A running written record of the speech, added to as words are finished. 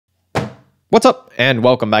What's up, and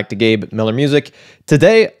welcome back to Gabe Miller Music.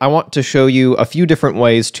 Today, I want to show you a few different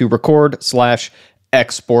ways to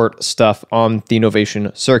record/export stuff on the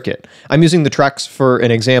Novation circuit. I'm using the tracks for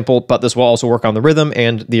an example, but this will also work on the rhythm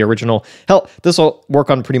and the original. Hell, this will work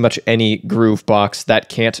on pretty much any groove box that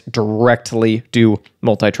can't directly do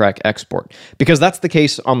multi-track export, because that's the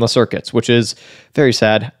case on the circuits, which is very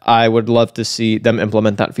sad. I would love to see them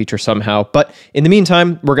implement that feature somehow, but in the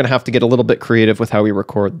meantime, we're going to have to get a little bit creative with how we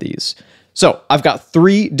record these. So I've got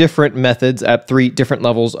three different methods at three different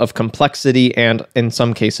levels of complexity and, in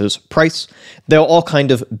some cases, price. They'll all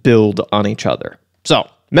kind of build on each other. So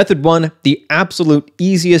method one, the absolute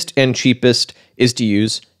easiest and cheapest, is to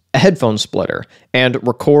use a headphone splitter and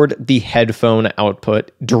record the headphone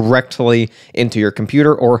output directly into your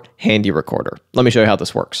computer or handy recorder. Let me show you how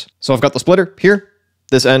this works. So I've got the splitter here,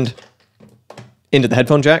 this end into the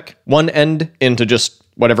headphone jack, one end into just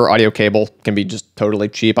whatever audio cable, can be just totally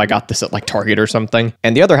cheap. I got this at like Target or something.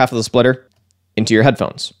 And the other half of the splitter into your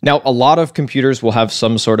headphones. Now, a lot of computers will have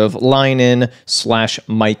some sort of line in /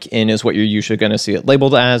 mic in is what you're usually going to see it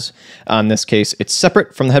labeled as. In this case, it's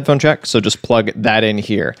separate from the headphone jack, so just plug that in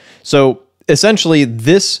here. So essentially,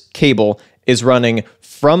 this cable is running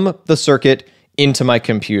from the circuit into my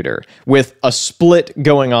computer with a split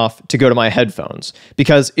going off to go to my headphones.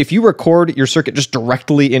 Because if you record your circuit just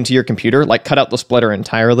directly into your computer, like cut out the splitter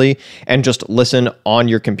entirely and just listen on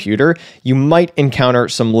your computer, you might encounter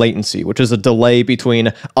some latency, which is a delay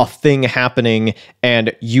between a thing happening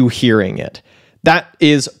and you hearing it. That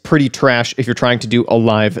is pretty trash if you're trying to do a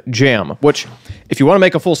live jam, which, if you want to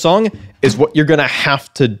make a full song, is what you're going to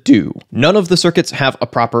have to do. None of the circuits have a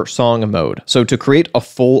proper song mode, so to create a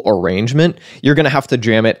full arrangement, you're going to have to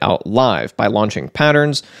jam it out live by launching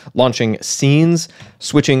patterns, launching scenes,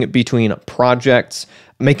 switching between projects,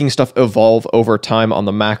 making stuff evolve over time on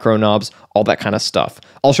the macro knobs, all that kind of stuff.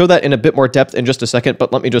 I'll show that in a bit more depth in just a second,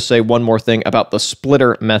 but let me just say one more thing about the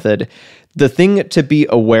splitter method. The thing to be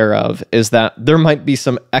aware of is that there might be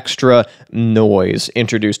some extra noise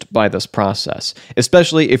introduced by this process,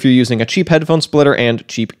 especially if you're using a cheap headphone splitter and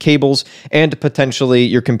cheap cables, and potentially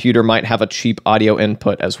your computer might have a cheap audio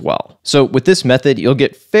input as well. So with this method, you'll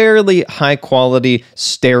get fairly high quality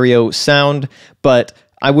stereo sound, but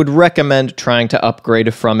I would recommend trying to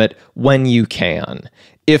upgrade from it when you can.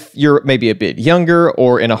 If you're maybe a bit younger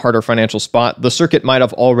or in a harder financial spot, the circuit might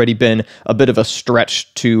have already been a bit of a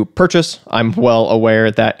stretch to purchase. I'm well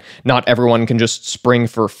aware that not everyone can just spring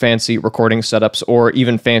for fancy recording setups or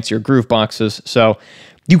even fancier groove boxes, so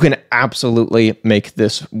you can absolutely make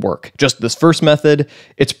this work. Just this first method,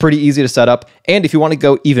 it's pretty easy to set up, and if you want to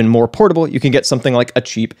go even more portable, you can get something like a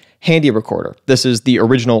cheap handy recorder. This is the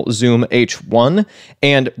original Zoom H1,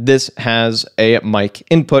 and this has a mic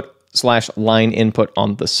input / line input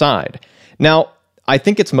on the side. Now, I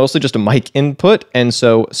think it's mostly just a mic input, and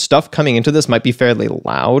so stuff coming into this might be fairly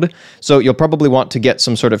loud, so you'll probably want to get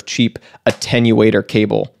some sort of cheap attenuator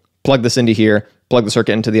cable. Plug this into here, plug the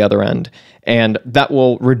circuit into the other end, and that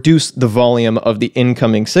will reduce the volume of the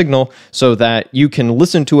incoming signal so that you can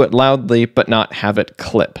listen to it loudly but not have it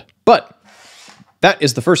clip. But that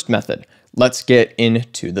is the first method. Let's get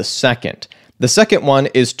into the second. The second one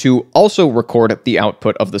is to also record the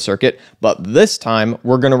output of the circuit, but this time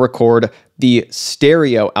we're going to record the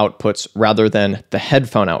stereo outputs rather than the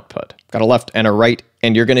headphone output. Got a left and a right,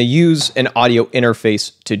 and you're going to use an audio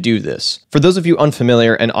interface to do this. For those of you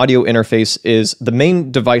unfamiliar, an audio interface is the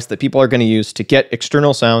main device that people are going to use to get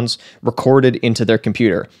external sounds recorded into their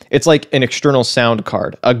computer. It's like an external sound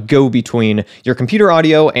card, a go-between your computer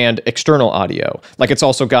audio and external audio. Like, it's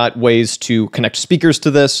also got ways to connect speakers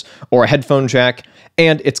to this or a headphone jack,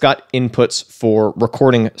 and it's got inputs for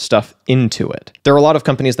recording stuff into it. There are a lot of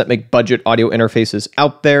companies that make budget audio interfaces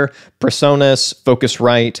out there: Presonus,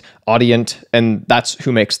 Focusrite, Audient, and that's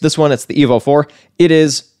who makes this one. It's the Evo 4. It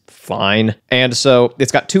is fine. And so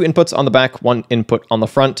it's got two inputs on the back, one input on the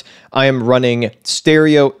front. I am running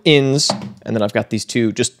stereo ins, and then I've got these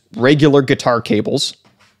two just regular guitar cables.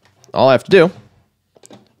 All I have to do,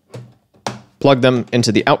 plug them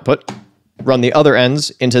into the output, run the other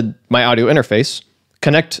ends into my audio interface,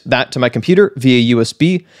 connect that to my computer via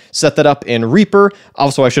USB, set that up in Reaper.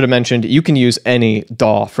 Also, I should have mentioned, you can use any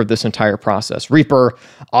DAW for this entire process. Reaper,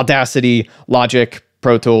 Audacity, Logic,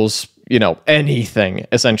 Pro Tools, you know, anything,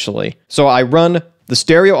 essentially. So I run the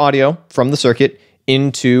stereo audio from the circuit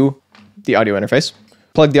into the audio interface,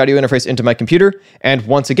 plug the audio interface into my computer, and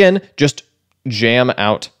once again, just jam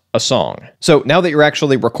out a song. So now that you're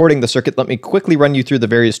actually recording the circuit, let me quickly run you through the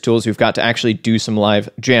various tools you've got to actually do some live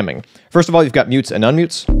jamming. First of all, you've got mutes and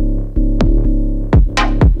unmutes.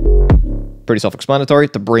 Pretty self-explanatory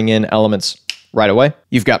to bring in elements right away.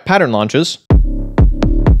 You've got pattern launches.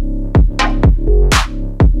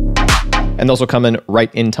 And those will come in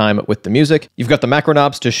right in time with the music. You've got the macro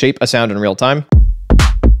knobs to shape a sound in real time.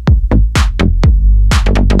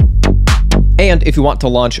 And if you want to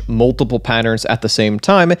launch multiple patterns at the same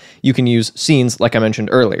time, you can use scenes like I mentioned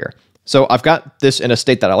earlier. So I've got this in a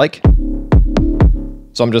state that I like.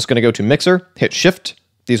 So I'm just going to go to Mixer, hit Shift.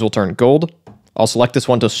 These will turn gold. I'll select this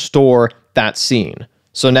one to store that scene.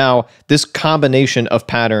 So now this combination of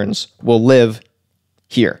patterns will live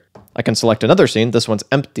here. I can select another scene. This one's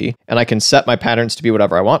empty, and I can set my patterns to be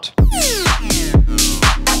whatever I want.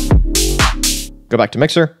 Go back to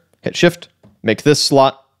Mixer, hit Shift, make this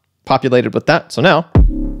slot populated with that. So now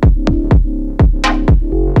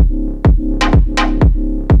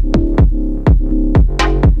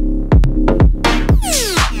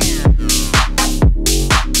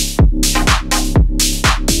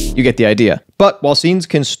you get the idea. But while scenes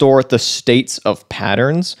can store the states of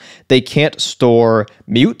patterns, they can't store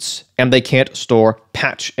mutes and they can't store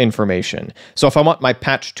patch information. So if I want my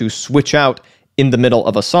patch to switch out in the middle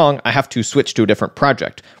of a song, I have to switch to a different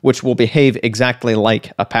project, which will behave exactly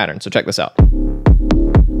like a pattern. So check this out.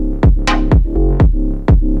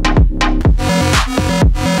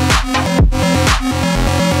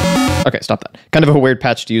 Okay, stop that. Kind of a weird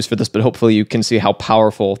patch to use for this, but hopefully you can see how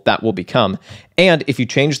powerful that will become. And if you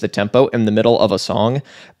change the tempo in the middle of a song,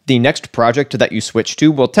 the next project that you switch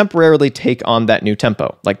to will temporarily take on that new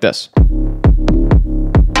tempo, like this.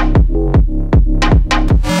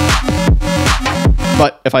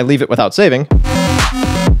 But if I leave it without saving,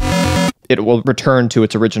 it will return to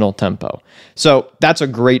its original tempo. So that's a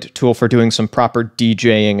great tool for doing some proper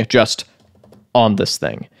DJing just on this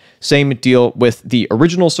thing. Same deal with the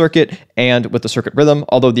original circuit and with the circuit rhythm,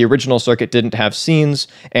 although the original circuit didn't have scenes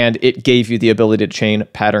and it gave you the ability to chain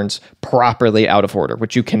patterns properly out of order,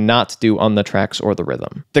 which you cannot do on the tracks or the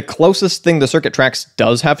rhythm. The closest thing the circuit tracks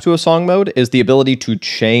does have to a song mode is the ability to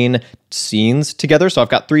chain scenes together. So I've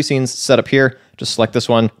got 3 scenes set up here. Just select this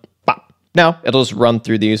one. Bop. Now it'll just run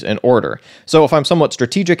through these in order. So if I'm somewhat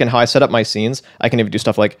strategic in how I set up my scenes, I can even do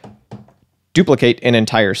stuff like duplicate an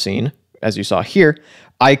entire scene. As you saw here,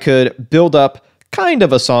 I could build up kind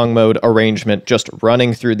of a song mode arrangement just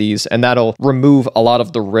running through these, and that'll remove a lot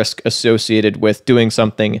of the risk associated with doing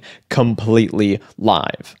something completely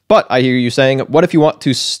live. But I hear you saying, what if you want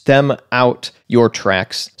to stem out your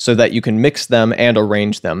tracks so that you can mix them and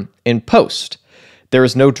arrange them in post? There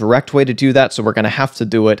is no direct way to do that, so we're going to have to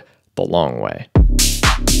do it the long way.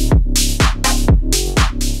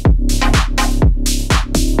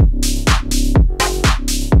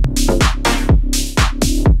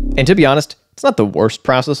 And to be honest, it's not the worst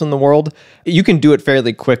process in the world. You can do it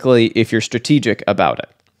fairly quickly if you're strategic about it.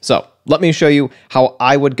 So let me show you how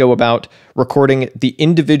I would go about recording the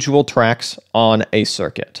individual tracks on a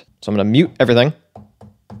circuit. So I'm going to mute everything.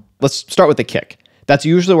 Let's start with the kick. That's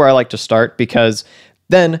usually where I like to start because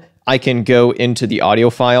then I can go into the audio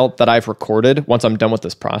file that I've recorded once I'm done with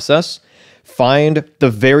this process, find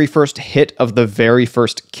the very first hit of the very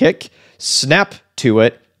first kick, snap to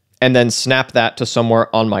it, and then snap that to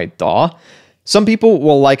somewhere on my DAW. Some people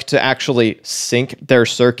will like to actually sync their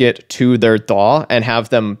circuit to their DAW and have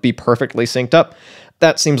them be perfectly synced up.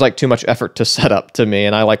 That seems like too much effort to set up to me,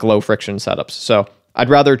 and I like low friction setups. So I'd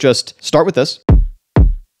rather just start with this,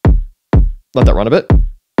 let that run a bit.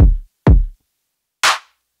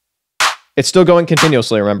 It's still going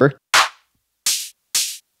continuously, remember?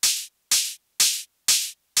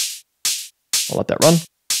 I'll let that run.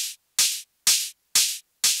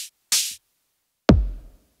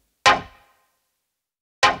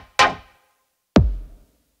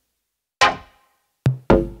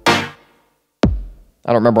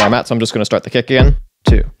 I don't remember where I'm at, so I'm just going to start the kick again.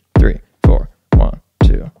 2, 3, 4, 1,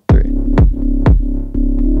 2, 3.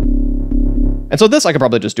 And so this, I could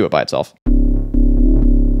probably just do it by itself.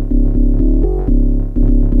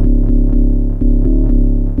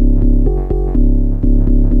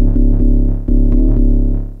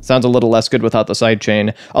 Sounds a little less good without the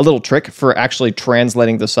sidechain. A little trick for actually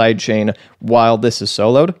translating the sidechain while this is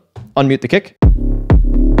soloed. Unmute the kick.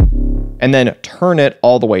 And then turn it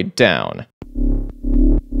all the way down.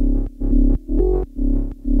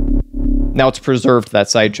 Now it's preserved that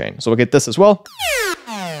sidechain. So we'll get this as well.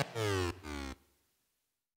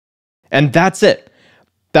 And that's it.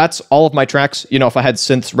 That's all of my tracks. You know, if I had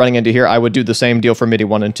synths running into here, I would do the same deal for MIDI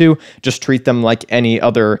 1 and 2. Just treat them like any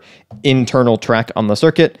other internal track on the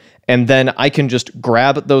circuit. And then I can just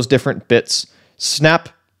grab those different bits, snap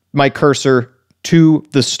my cursor to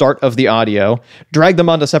the start of the audio, drag them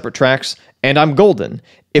onto separate tracks, and I'm golden.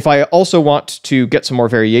 If I also want to get some more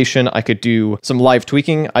variation, I could do some live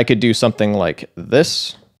tweaking. I could do something like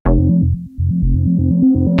this.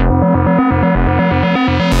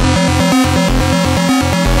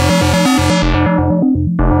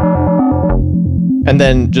 And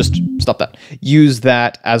then just stop that. Use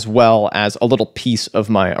that as well as a little piece of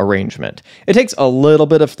my arrangement. It takes a little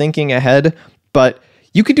bit of thinking ahead, but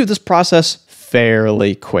you can do this process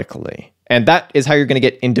fairly quickly. And that is how you're going to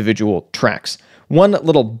get individual tracks. One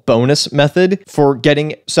little bonus method for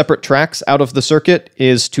getting separate tracks out of the circuit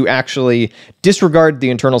is to actually disregard the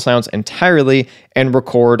internal sounds entirely and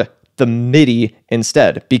record the MIDI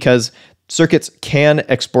instead, because circuits can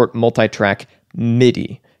export multi-track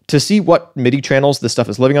MIDI. To see what MIDI channels this stuff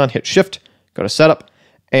is living on, hit Shift, go to Setup,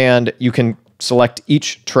 and you can select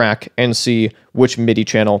each track and see which MIDI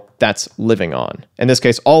channel that's living on. In this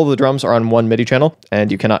case, all of the drums are on one MIDI channel,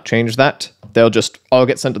 and you cannot change that. They'll just all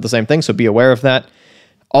get sent to the same thing, so be aware of that.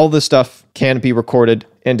 All this stuff can be recorded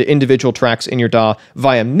into individual tracks in your DAW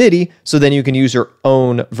via MIDI, so then you can use your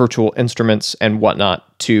own virtual instruments and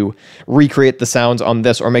whatnot to recreate the sounds on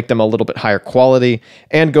this or make them a little bit higher quality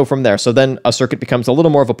and go from there. So then a circuit becomes a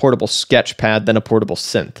little more of a portable sketch pad than a portable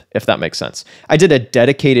synth, if that makes sense. I did a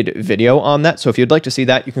dedicated video on that, so if you'd like to see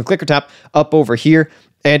that, you can click or tap up over here.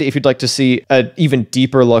 And if you'd like to see an even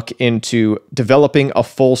deeper look into developing a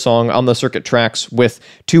full song on the circuit tracks with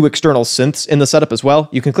 2 external synths in the setup as well,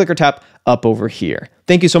 you can click or tap up over here.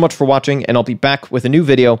 Thank you so much for watching, and I'll be back with a new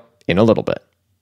video in a little bit.